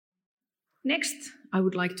Next, I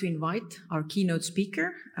would like to invite our keynote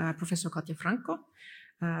speaker, Professor Katja Franco,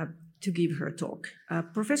 to give her talk.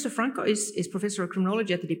 Professor Franco is Professor of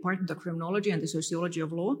Criminology at the Department of Criminology and the Sociology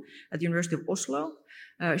of Law at the University of Oslo.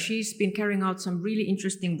 She's been carrying out some really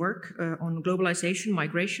interesting work on globalization,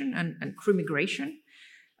 migration, and crimigration.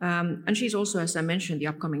 And she's also, as I mentioned, the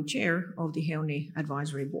upcoming chair of the HEONI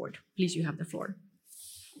Advisory Board. Please, you have the floor.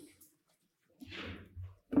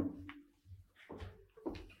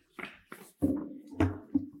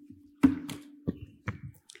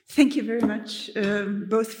 Thank you very much,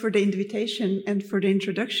 both for the invitation and for the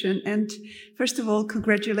introduction. And first of all,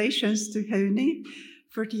 congratulations to HEONI.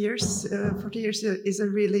 40 years is a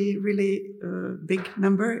really, really big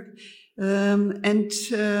number. I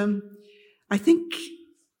think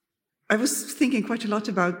I was thinking quite a lot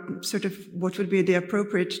about sort of what would be the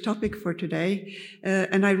appropriate topic for today.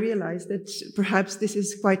 And I realized that perhaps this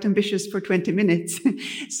is quite ambitious for 20 minutes.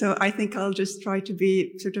 So I think I'll just try to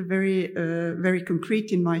be sort of very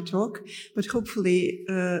concrete in my talk, but hopefully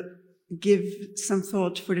give some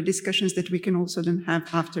thought for the discussions that we can also then have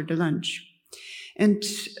after the lunch. And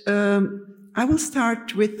I will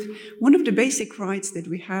start with one of the basic rights that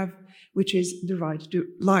we have, which is the right to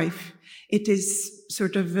life. It is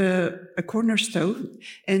sort of a cornerstone,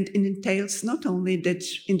 and it entails not only that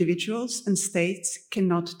individuals and states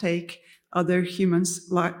cannot take other humans'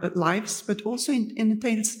 lives, but also it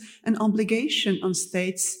entails an obligation on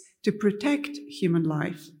states to protect human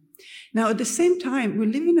life. Now, at the same time, we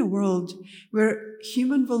live in a world where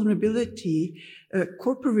human vulnerability,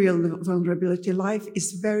 corporeal vulnerability, life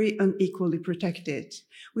is very unequally protected,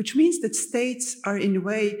 which means that states are in a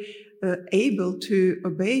way able to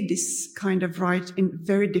obey this kind of right in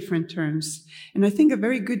very different terms. And I think a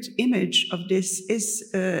very good image of this is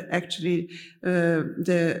actually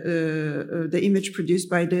the image produced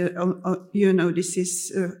by the this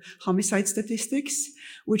is homicide statistics,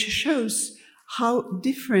 which shows how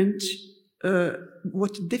different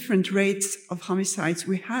what different rates of homicides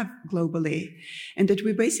we have globally, and that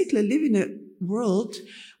we basically live in a world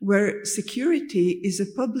where security is a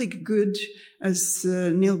public good, as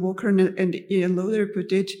Neil Walker and Ian Loader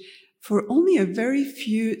put it, for only a very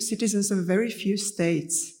few citizens of very few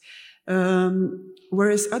states,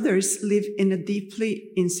 whereas others live in a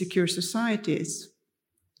deeply insecure societies.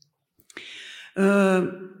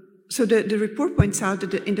 So the report points out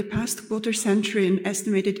that in the past quarter century, an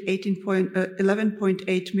estimated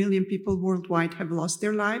 11.8 million people worldwide have lost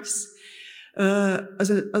their lives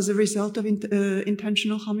as a result of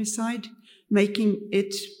intentional homicide, making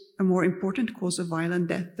it a more important cause of violent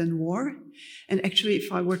death than war. And actually,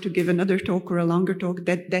 if I were to give another talk or a longer talk,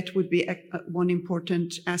 that would be one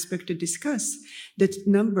important aspect to discuss, that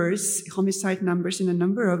homicide numbers in a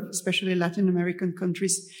number of, especially Latin American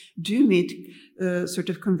countries, do meet sort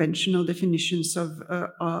of conventional definitions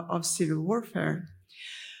of civil warfare.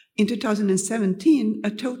 In 2017,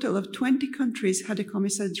 a total of 20 countries had a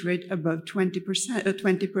homicide rate above 20 per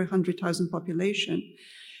 100,000 population.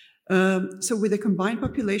 So with a combined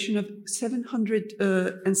population of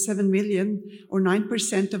 707 million, or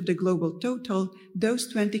 9% of the global total, those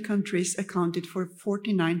 20 countries accounted for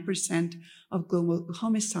 49% of global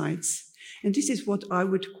homicides. And this is what I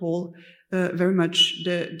would call very much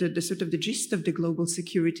the sort of the gist of the global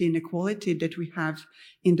security inequality that we have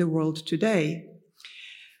in the world today.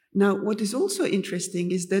 Now, what is also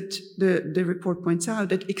interesting is that the report points out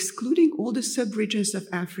that excluding all the sub-regions of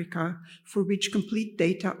Africa for which complete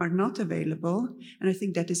data are not available, and I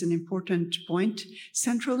think that is an important point,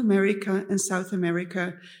 Central America and South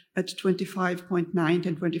America at 25.9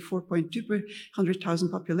 and 24.2 per 100,000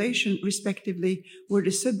 population, respectively, were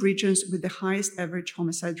the sub-regions with the highest average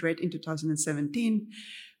homicide rate in 2017,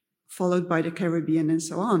 followed by the Caribbean and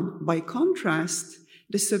so on. By contrast,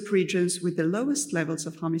 the sub-regions with the lowest levels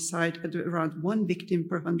of homicide at around 1 victim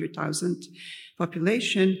per 100,000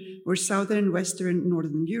 population were Southern and Western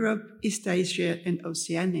Northern Europe, East Asia, and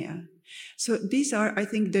Oceania. So these are, I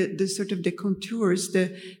think, the sort of the contours,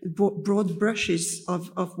 the broad brushes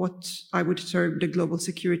of what I would term the global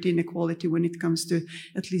security inequality when it comes to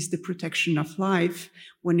at least the protection of life,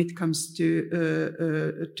 when it comes to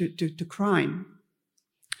crime.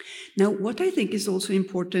 Now, what I think is also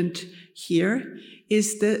important here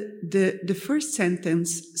is the first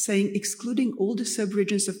sentence saying excluding all the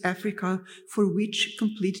sub-regions of Africa for which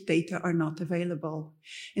complete data are not available.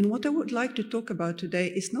 And what I would like to talk about today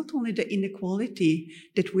is not only the inequality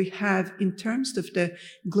that we have in terms of the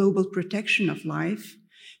global protection of life,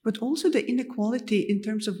 but also the inequality in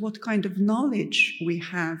terms of what kind of knowledge we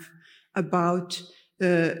have about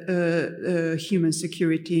human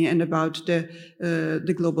security and about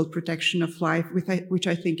the global protection of life, which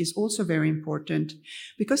I think is also very important,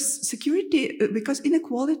 because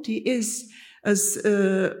inequality is as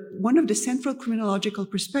one of the central criminological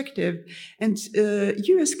perspective. And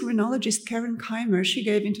US criminologist Karen Keimer, she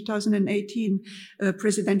gave in 2018 a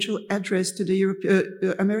presidential address to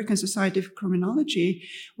the American Society of Criminology,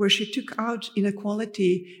 where she took out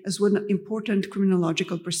inequality as one important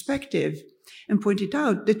criminological perspective and pointed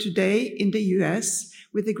out that today in the US,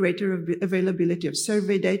 with the greater availability of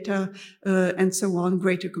survey data and so on,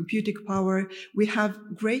 greater computing power, we have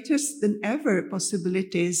greater than ever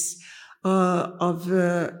possibilities of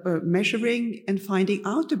measuring and finding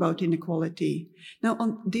out about inequality. Now,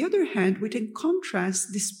 on the other hand, we can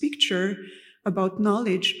contrast this picture about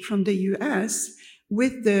knowledge from the US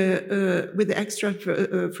with the extract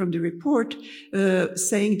from the report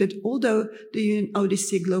saying that although the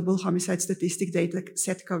UNODC Global Homicide Statistic data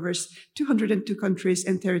set covers 202 countries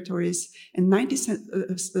and territories and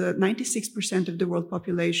 96% of the world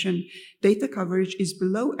population, data coverage is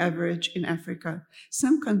below average in Africa.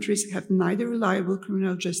 Some countries have neither reliable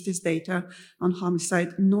criminal justice data on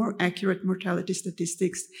homicide nor accurate mortality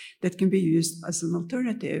statistics that can be used as an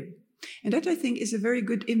alternative. And that, I think, is a very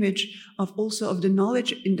good image of also of the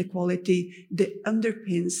knowledge inequality that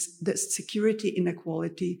underpins the security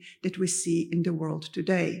inequality that we see in the world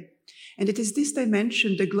today. And it is this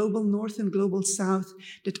dimension, the global north and global south,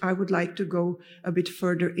 that I would like to go a bit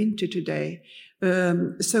further into today.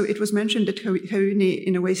 So it was mentioned that Hauni,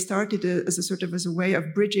 in a way, started as a way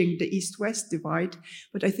of bridging the east-west divide.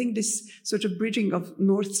 But I think this sort of bridging of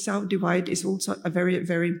north-south divide is also a very,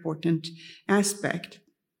 very important aspect.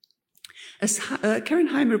 As Karen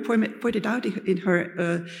Heimer pointed out in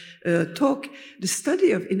her talk, the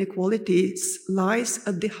study of inequalities lies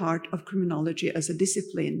at the heart of criminology as a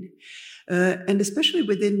discipline. And especially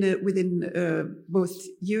within both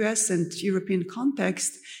US and European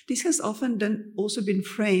context, this has often then also been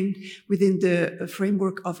framed within the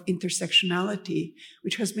framework of intersectionality,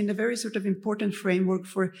 which has been a very sort of important framework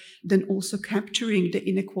for then also capturing the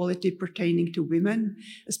inequality pertaining to women,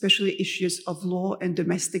 especially issues of law and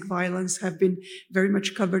domestic violence have been very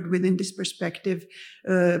much covered within this perspective,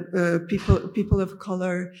 people of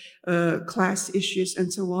color, class issues,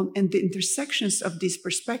 and so on, and the intersections of these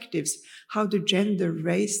perspectives, how do gender,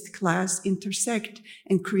 race, class intersect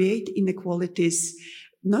and create inequalities,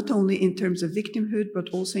 not only in terms of victimhood, but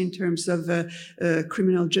also in terms of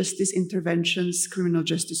criminal justice interventions, criminal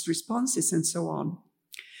justice responses, and so on.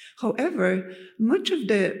 However, much of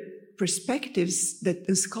the perspectives that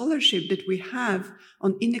the scholarship that we have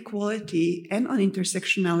on inequality and on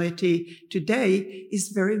intersectionality today is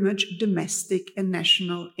very much domestic and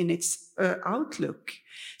national in its outlook.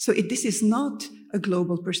 So this is not a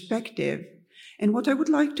global perspective. And what I would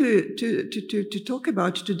like to talk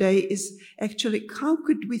about today is actually how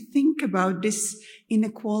could we think about this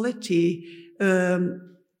inequality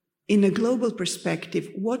in a global perspective?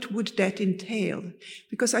 What would that entail?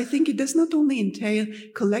 Because I think it does not only entail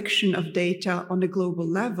collection of data on a global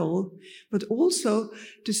level, but also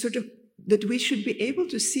to sort of that we should be able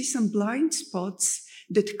to see some blind spots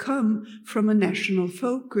that come from a national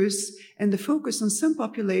focus and the focus on some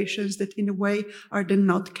populations that in a way are then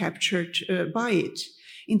not captured by it.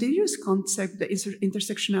 In the US concept, the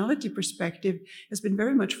intersectionality perspective has been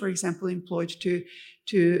very much, for example, employed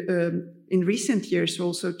in recent years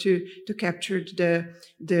also to capture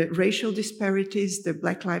the racial disparities, the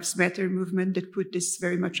Black Lives Matter movement that put this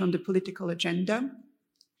very much on the political agenda.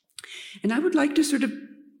 And I would like to sort of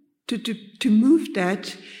to move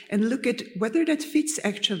that and look at whether that fits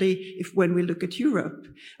actually when we look at Europe.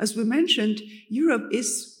 As we mentioned, Europe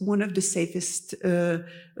is one of the safest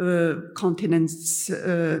continents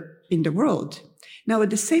in the world. Now,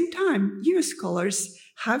 at the same time, US scholars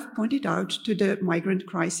have pointed out to the migrant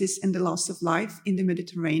crisis and the loss of life in the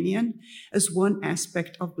Mediterranean as one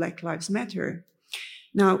aspect of Black Lives Matter.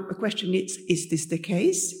 Now, the question is this the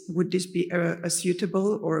case? Would this be a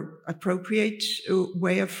suitable or appropriate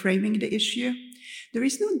way of framing the issue? There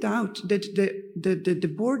is no doubt that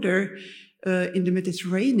the border in the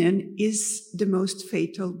Mediterranean is the most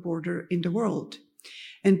fatal border in the world.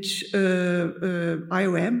 And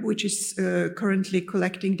IOM, which is currently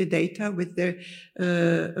collecting the data with their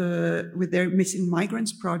missing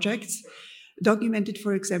migrants projects, documented,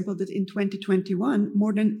 for example, that in 2021,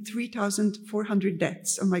 more than 3,400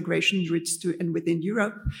 deaths on migration routes to and within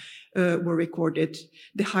Europe were recorded,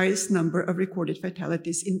 the highest number of recorded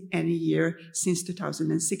fatalities in any year since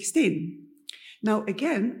 2016. Now,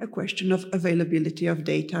 again, a question of availability of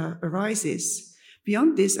data arises.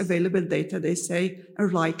 Beyond this, available data, they say, are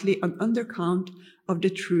likely an undercount of the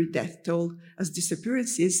true death toll, as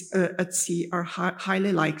disappearances at sea are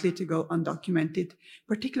highly likely to go undocumented,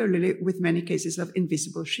 particularly with many cases of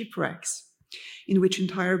invisible shipwrecks, in which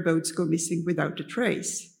entire boats go missing without a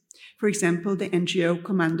trace. For example, the NGO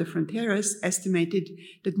Comando Fronteras estimated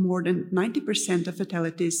that more than 90% of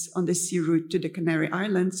fatalities on the sea route to the Canary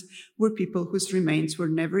Islands were people whose remains were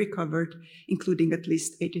never recovered, including at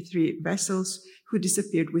least 83 vessels who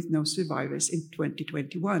disappeared with no survivors in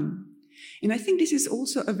 2021. And I think this is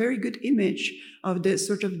also a very good image of the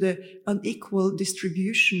sort of the unequal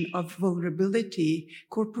distribution of vulnerability,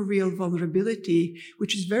 corporeal vulnerability,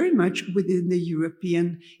 which is very much within the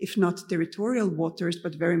European, if not territorial waters,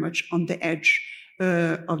 but very much on the edge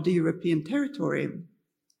of the European territory.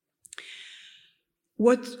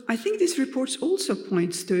 What I think this report also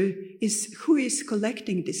points to is who is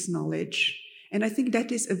collecting this knowledge. And I think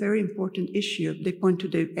that is a very important issue. They point to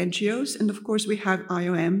the NGOs, and of course we have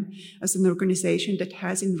IOM as an organization that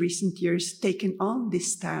has in recent years taken on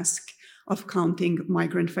this task of counting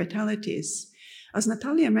migrant fatalities. As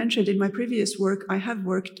Natalia mentioned, in my previous work, I have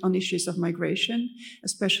worked on issues of migration,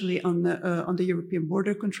 especially on the European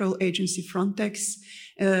Border Control Agency, Frontex,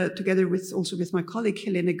 together also with my colleague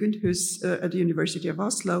Helene Gundhus at the University of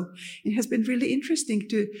Oslo. It has been really interesting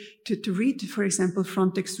to read, for example,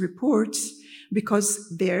 Frontex reports,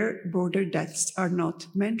 because their border deaths are not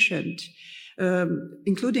mentioned,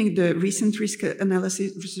 including the recent risk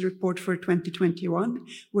analysis report for 2021,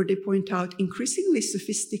 where they point out increasingly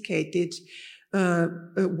sophisticated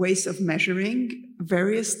ways of measuring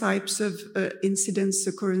various types of incidents,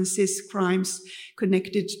 occurrences, crimes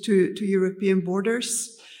connected to European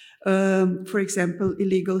borders. For example,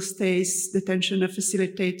 illegal stays, detention of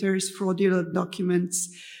facilitators, fraudulent documents,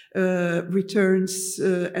 returns,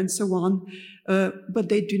 and so on. But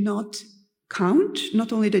they do not count,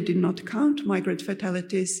 not only they do not count migrant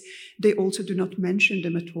fatalities, they also do not mention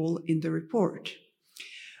them at all in the report.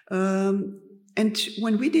 And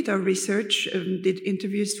when we did our research, did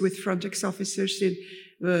interviews with Frontex officers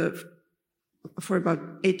for about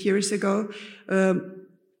 8 years ago,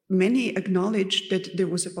 many acknowledged that there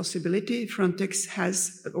was a possibility. Frontex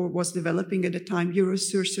has or was developing at the time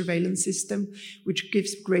Eurosur surveillance system, which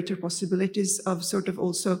gives greater possibilities of sort of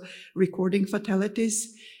also recording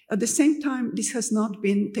fatalities. At the same time, this has not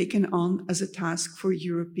been taken on as a task for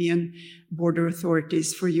European border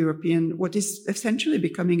authorities, for European, what is essentially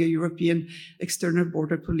becoming a European external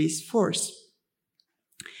border police force.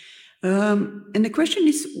 And the question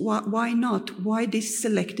is, why not? Why this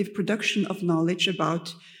selective production of knowledge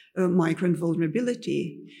about migrant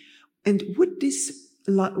vulnerability? And would this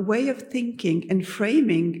way of thinking and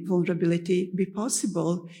framing vulnerability be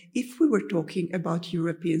possible if we were talking about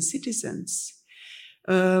European citizens?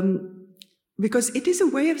 Because it is a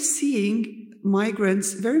way of seeing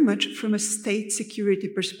migrants very much from a state security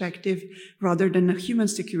perspective rather than a human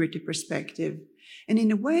security perspective. And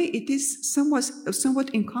in a way, it is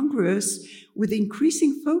somewhat incongruous with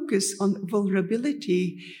increasing focus on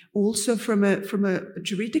vulnerability, also from a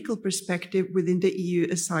juridical perspective within the EU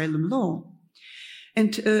asylum law.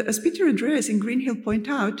 And as Peter Andreas and Greenhill point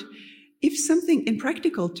out, if something in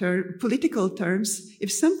political terms,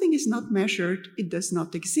 if something is not measured, it does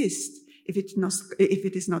not exist. If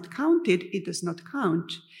it is not counted, it does not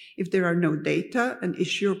count. If there are no data, an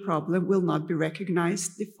issue or problem will not be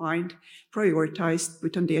recognized, defined, prioritized,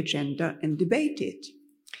 put on the agenda, and debated.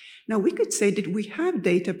 Now, we could say that we have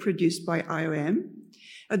data produced by IOM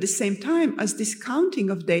at the same time as this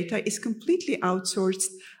counting of data is completely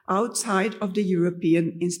outsourced outside of the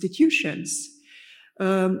European institutions.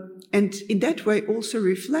 And in that way also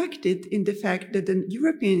reflected in the fact that the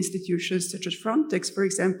European institutions such as Frontex, for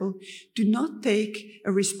example, do not take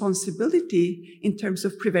a responsibility in terms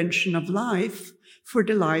of prevention of life for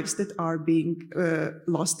the lives that are being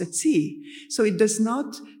lost at sea. So it does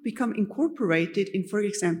not become incorporated in, for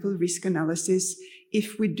example, risk analysis.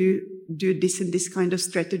 If we do this and this kind of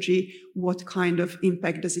strategy, what kind of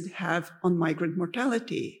impact does it have on migrant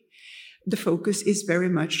mortality? The focus is very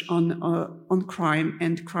much on crime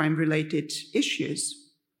and crime-related issues.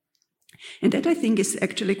 And that, I think, is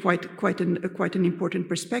actually quite an important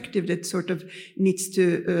perspective that sort of needs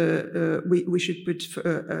to, we should put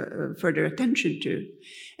further attention to.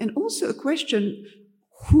 And also a question,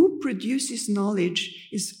 who produces knowledge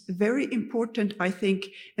is very important, I think,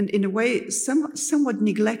 and in a way, somewhat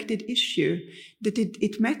neglected issue, that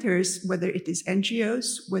it matters whether it is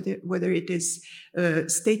NGOs, whether it is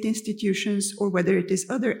state institutions, or whether it is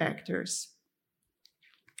other actors.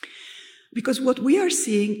 Because what we are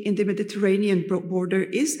seeing in the Mediterranean border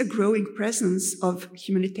is a growing presence of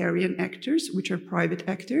humanitarian actors, which are private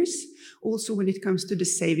actors, also when it comes to the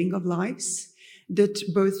saving of lives, that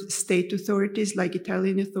both state authorities like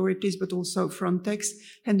Italian authorities, but also Frontex,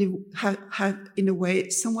 have in a way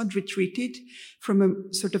somewhat retreated from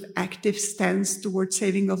a sort of active stance towards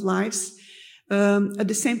saving of lives. At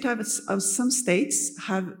the same time, as some states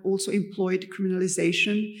have also employed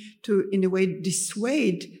criminalization to, in a way,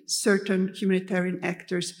 dissuade certain humanitarian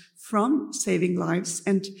actors from saving lives.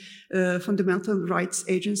 And Fundamental Rights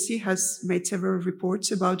Agency has made several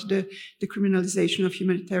reports about the criminalization of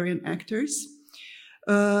humanitarian actors.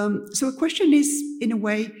 So a question is, in a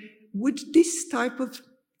way, would this type of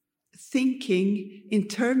thinking in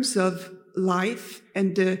terms of life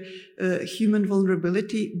and human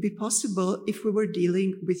vulnerability be possible if we were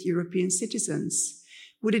dealing with European citizens?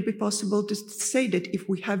 Would it be possible to say that if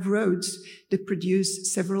we have roads that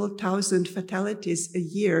produce several thousand fatalities a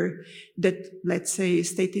year, that, let's say,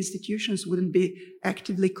 state institutions wouldn't be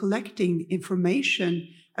actively collecting information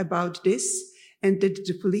about this, and that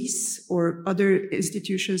the police or other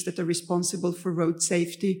institutions that are responsible for road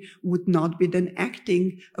safety would not be then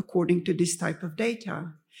acting according to this type of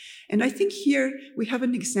data? And I think here we have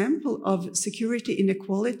an example of security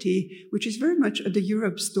inequality, which is very much at the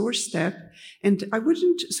Europe's doorstep. And I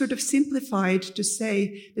wouldn't sort of simplify it to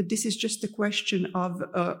say that this is just a question of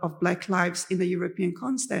Black lives in a European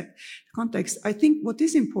context. I think what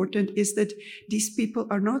is important is that these people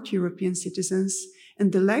are not European citizens,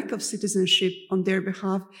 and the lack of citizenship on their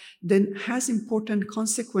behalf then has important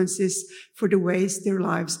consequences for the ways their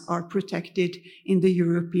lives are protected in the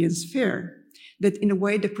European sphere. That in a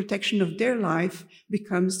way, the protection of their life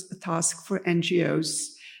becomes a task for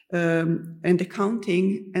NGOs, and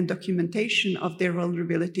accounting and documentation of their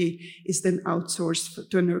vulnerability is then outsourced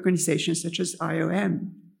to an organization such as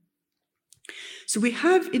IOM. So we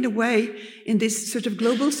have, in a way, in this sort of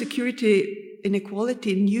global security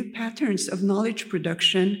inequality, new patterns of knowledge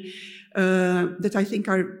production that I think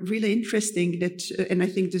are really interesting, and I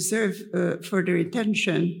think deserve further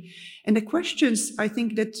attention. And the questions I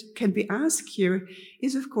think that can be asked here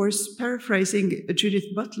is, of course, paraphrasing Judith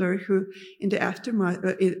Butler, who in the aftermath,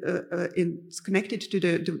 connected to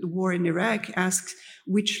the war in Iraq, asks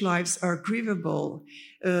which lives are grievable,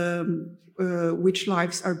 which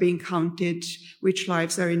lives are being counted, which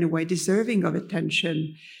lives are in a way deserving of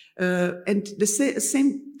attention. And the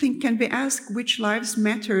same thing can be asked, which lives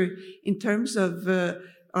matter in terms of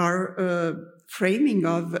our framing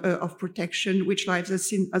of protection, which lives are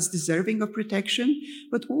seen as deserving of protection,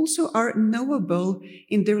 but also are knowable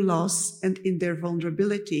in their loss and in their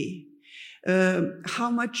vulnerability.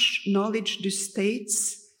 How much knowledge do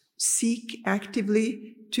states seek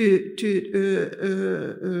actively to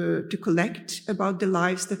collect about the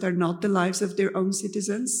lives that are not the lives of their own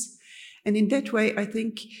citizens? And in that way, I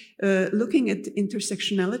think looking at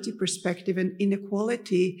intersectionality perspective and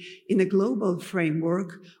inequality in a global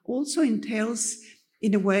framework also entails,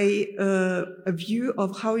 in a way, a view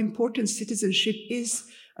of how important citizenship is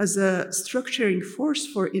as a structuring force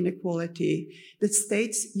for inequality, that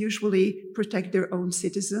states usually protect their own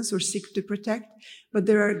citizens or seek to protect, but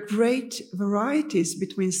there are great varieties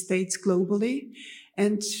between states globally.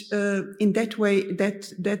 And in that way,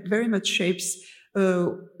 that very much shapes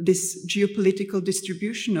this geopolitical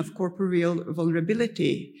distribution of corporeal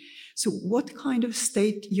vulnerability. So what kind of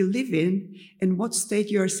state you live in and what state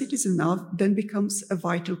you are a citizen of then becomes a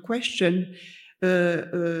vital question,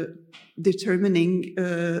 determining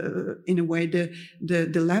in a way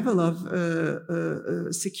the level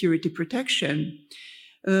of security protection.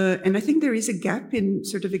 And I think there is a gap in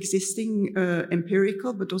sort of existing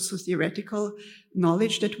empirical but also theoretical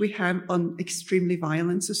knowledge that we have on extremely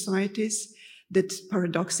violent societies, that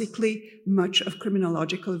paradoxically much of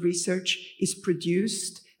criminological research is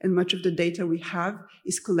produced and much of the data we have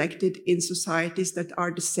is collected in societies that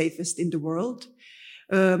are the safest in the world.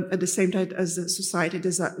 At the same time as the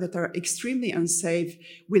societies that are extremely unsafe,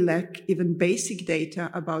 we lack even basic data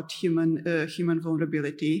about human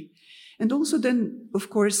vulnerability. And also then, of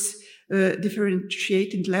course,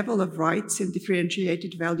 differentiated level of rights and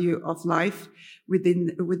differentiated value of life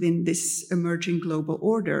within this emerging global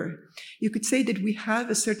order. You could say that we have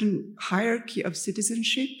a certain hierarchy of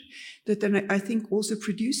citizenship that then I think also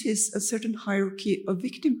produces a certain hierarchy of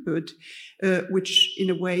victimhood, which in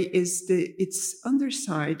a way is its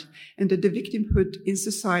underside, and that the victimhood in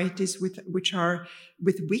societies with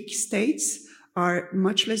weak states are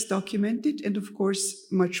much less documented and, of course,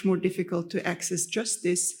 much more difficult to access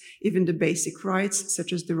justice, even the basic rights,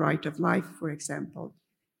 such as the right of life, for example.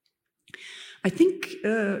 I think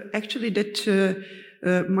actually that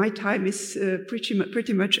my time is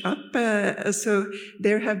pretty much up, so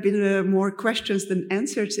there have been more questions than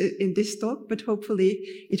answers in this talk, but hopefully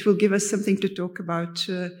it will give us something to talk about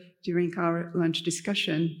during our lunch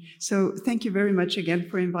discussion. So thank you very much again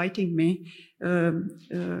for inviting me.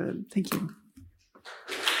 Thank you.